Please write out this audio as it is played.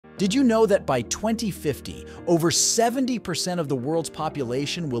Did you know that by 2050, over 70% of the world's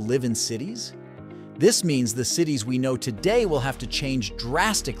population will live in cities? This means the cities we know today will have to change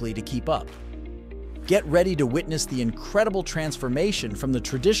drastically to keep up. Get ready to witness the incredible transformation from the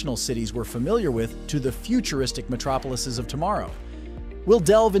traditional cities we're familiar with to the futuristic metropolises of tomorrow. We'll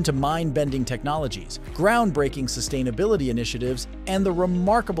delve into mind-bending technologies, groundbreaking sustainability initiatives, and the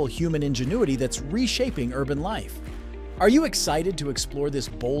remarkable human ingenuity that's reshaping urban life. Are you excited to explore this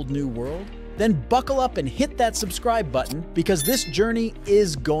bold new world? Then buckle up and hit that subscribe button because this journey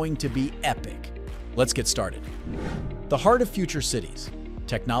is going to be epic. Let's get started. The heart of future cities,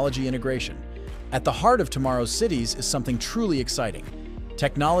 technology integration. At the heart of tomorrow's cities is something truly exciting,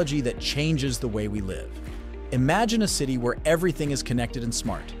 technology that changes the way we live. Imagine a city where everything is connected and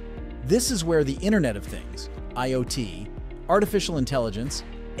smart. This is where the Internet of Things, IoT, artificial intelligence,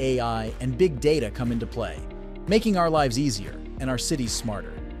 AI, and big data come into play, making our lives easier and our cities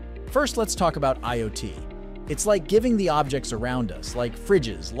smarter. First, let's talk about IoT. It's like giving the objects around us, like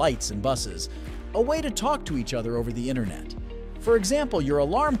fridges, lights, and buses, a way to talk to each other over the internet. For example, your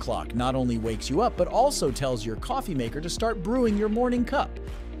alarm clock not only wakes you up, but also tells your coffee maker to start brewing your morning cup.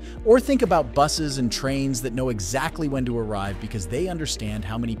 Or think about buses and trains that know exactly when to arrive because they understand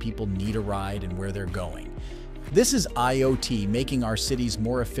how many people need a ride and where they're going. This is IoT making our cities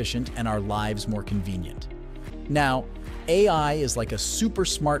more efficient and our lives more convenient. Now, AI is like a super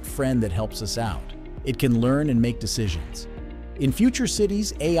smart friend that helps us out. It can learn and make decisions. In future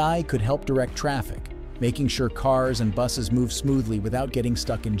cities, AI could help direct traffic, making sure cars and buses move smoothly without getting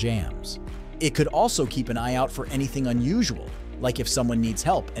stuck in jams. It could also keep an eye out for anything unusual, like if someone needs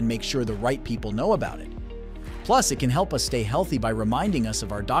help, and make sure the right people know about it. Plus, it can help us stay healthy by reminding us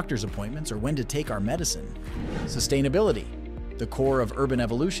of our doctor's appointments or when to take our medicine. Sustainability, the core of urban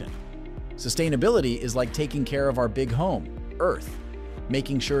evolution. Sustainability is like taking care of our big home, Earth,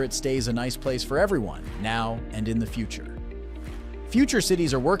 making sure it stays a nice place for everyone, now and in the future. Future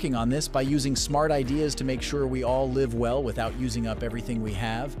cities are working on this by using smart ideas to make sure we all live well without using up everything we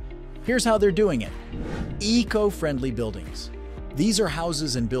have. Here's how they're doing it. Eco-friendly buildings. These are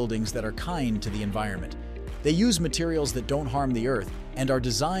houses and buildings that are kind to the environment. They use materials that don't harm the earth and are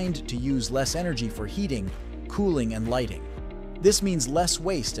designed to use less energy for heating, cooling, and lighting. This means less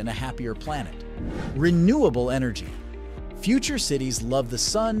waste and a happier planet. Renewable energy. Future cities love the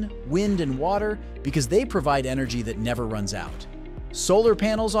sun, wind, and water because they provide energy that never runs out. Solar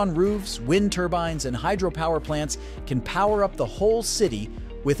panels on roofs, wind turbines, and hydropower plants can power up the whole city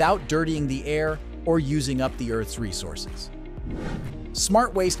without dirtying the air or using up the Earth's resources.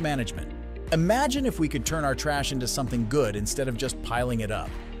 Smart waste management. Imagine if we could turn our trash into something good instead of just piling it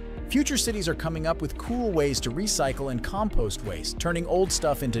up. Future cities are coming up with cool ways to recycle and compost waste, turning old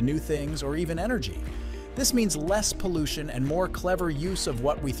stuff into new things or even energy. This means less pollution and more clever use of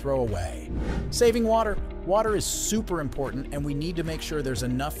what we throw away. Saving water. Water is super important, and we need to make sure there's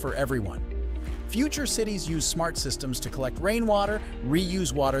enough for everyone. Future cities use smart systems to collect rainwater,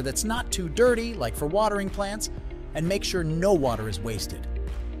 reuse water that's not too dirty, like for watering plants, and make sure no water is wasted.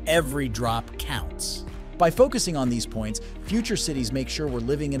 Every drop counts. By focusing on these points, future cities make sure we're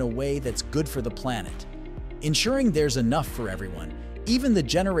living in a way that's good for the planet, ensuring there's enough for everyone, even the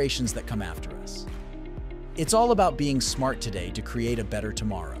generations that come after us. It's all about being smart today to create a better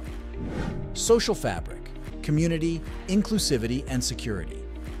tomorrow. Social fabric, community, inclusivity, and security.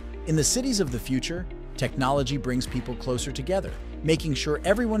 In the cities of the future, technology brings people closer together, making sure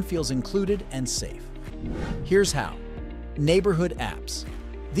everyone feels included and safe. Here's how. Neighborhood apps.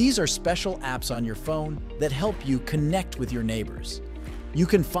 These are special apps on your phone that help you connect with your neighbors. You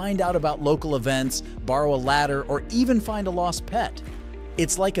can find out about local events, borrow a ladder, or even find a lost pet.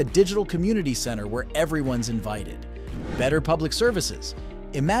 It's like a digital community center where everyone's invited. Better public services.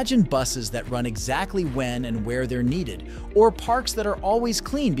 Imagine buses that run exactly when and where they're needed, or parks that are always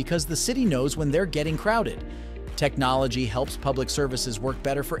clean because the city knows when they're getting crowded. Technology helps public services work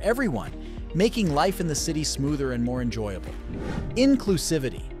better for everyone, making life in the city smoother and more enjoyable.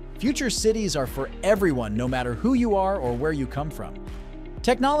 Inclusivity. Future cities are for everyone, no matter who you are or where you come from.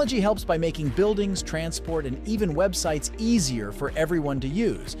 Technology helps by making buildings, transport, and even websites easier for everyone to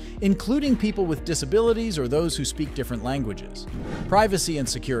use, including people with disabilities or those who speak different languages. Privacy and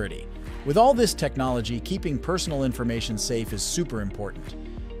security. With all this technology, keeping personal information safe is super important.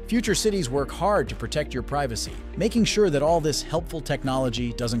 Future cities work hard to protect your privacy, making sure that all this helpful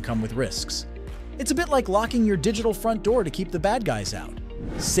technology doesn't come with risks. It's a bit like locking your digital front door to keep the bad guys out.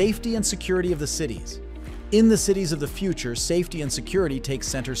 Safety and security of the cities. In the cities of the future, safety and security take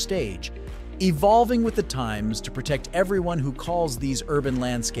center stage, evolving with the times to protect everyone who calls these urban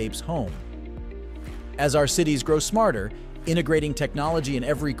landscapes home. As our cities grow smarter, Integrating technology in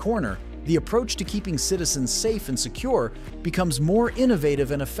every corner, the approach to keeping citizens safe and secure becomes more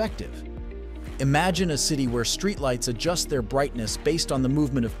innovative and effective. Imagine a city where streetlights adjust their brightness based on the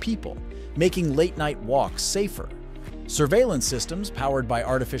movement of people, making late-night walks safer. Surveillance systems powered by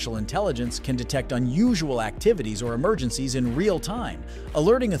artificial intelligence can detect unusual activities or emergencies in real time,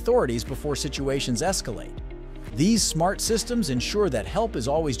 alerting authorities before situations escalate. These smart systems ensure that help is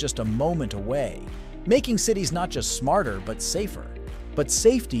always just a moment away, making cities not just smarter but safer. But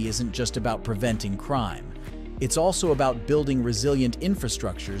safety isn't just about preventing crime. It's also about building resilient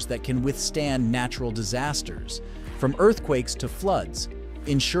infrastructures that can withstand natural disasters, from earthquakes to floods,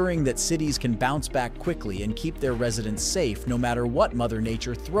 ensuring that cities can bounce back quickly and keep their residents safe no matter what Mother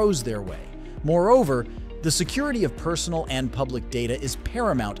Nature throws their way. Moreover, the security of personal and public data is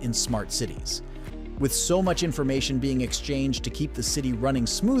paramount in smart cities. With so much information being exchanged to keep the city running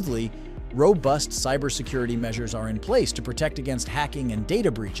smoothly, robust cybersecurity measures are in place to protect against hacking and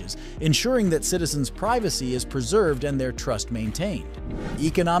data breaches, ensuring that citizens' privacy is preserved and their trust maintained.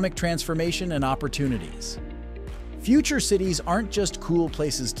 Economic transformation and opportunities. Future cities aren't just cool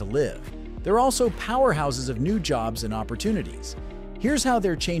places to live. They're also powerhouses of new jobs and opportunities. Here's how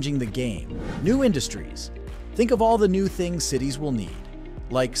they're changing the game. New industries. Think of all the new things cities will need,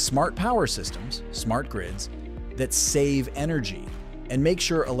 like smart power systems, smart grids, that save energy and make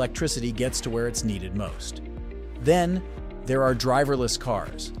sure electricity gets to where it's needed most. Then, there are driverless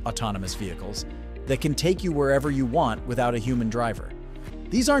cars, autonomous vehicles, that can take you wherever you want without a human driver.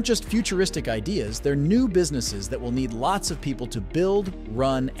 These aren't just futuristic ideas, they're new businesses that will need lots of people to build,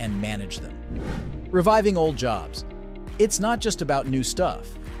 run, and manage them. Reviving old jobs. It's not just about new stuff.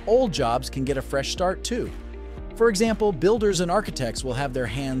 Old jobs can get a fresh start too. For example, builders and architects will have their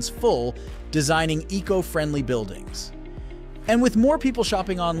hands full designing eco-friendly buildings. And with more people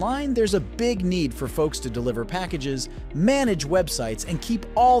shopping online, there's a big need for folks to deliver packages, manage websites, and keep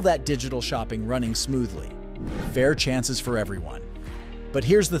all that digital shopping running smoothly. Fair chances for everyone. But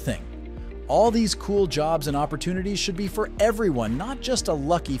here's the thing. All these cool jobs and opportunities should be for everyone, not just a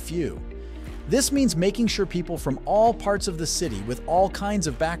lucky few. This means making sure people from all parts of the city with all kinds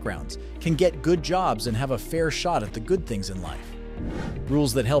of backgrounds can get good jobs and have a fair shot at the good things in life.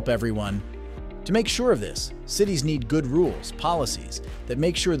 Rules that help everyone. To make sure of this, cities need good rules, policies, that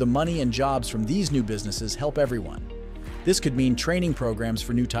make sure the money and jobs from these new businesses help everyone. This could mean training programs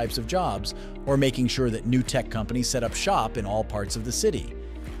for new types of jobs, or making sure that new tech companies set up shop in all parts of the city.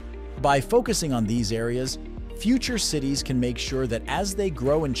 By focusing on these areas, future cities can make sure that as they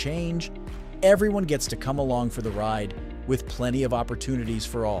grow and change, everyone gets to come along for the ride with plenty of opportunities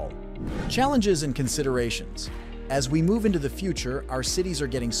for all. Challenges and considerations. As we move into the future, our cities are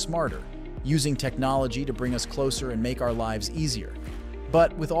getting smarter, using technology to bring us closer and make our lives easier.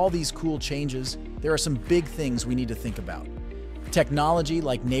 But with all these cool changes, there are some big things we need to think about. Technology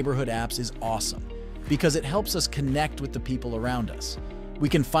like neighborhood apps is awesome because it helps us connect with the people around us. We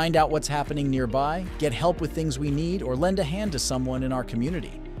can find out what's happening nearby, get help with things we need, or lend a hand to someone in our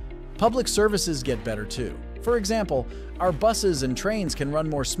community. Public services get better too. For example, our buses and trains can run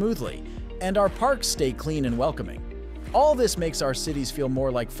more smoothly, and our parks stay clean and welcoming. All this makes our cities feel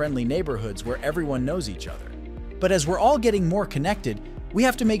more like friendly neighborhoods where everyone knows each other. But as we're all getting more connected, we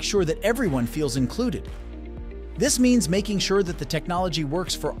have to make sure that everyone feels included. This means making sure that the technology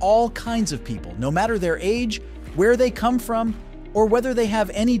works for all kinds of people, no matter their age, where they come from, or whether they have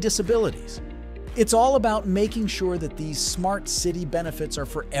any disabilities. It's all about making sure that these smart city benefits are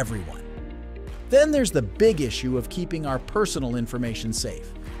for everyone. Then there's the big issue of keeping our personal information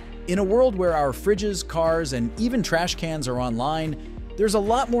safe. In a world where our fridges, cars, and even trash cans are online, there's a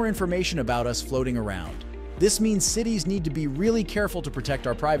lot more information about us floating around. This means cities need to be really careful to protect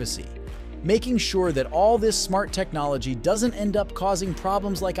our privacy, making sure that all this smart technology doesn't end up causing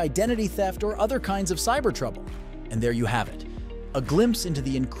problems like identity theft or other kinds of cyber trouble. And there you have it, a glimpse into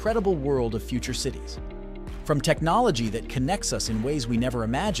the incredible world of future cities. From technology that connects us in ways we never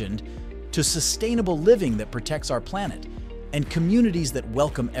imagined, to sustainable living that protects our planet, and communities that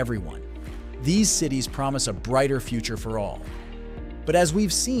welcome everyone. These cities promise a brighter future for all. But as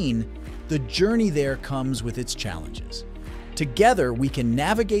we've seen, the journey there comes with its challenges. Together, we can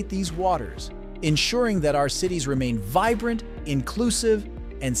navigate these waters, ensuring that our cities remain vibrant, inclusive,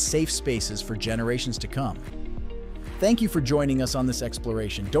 and safe spaces for generations to come. Thank you for joining us on this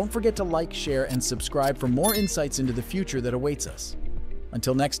exploration. Don't forget to like, share, and subscribe for more insights into the future that awaits us.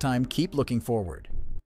 Until next time, keep looking forward.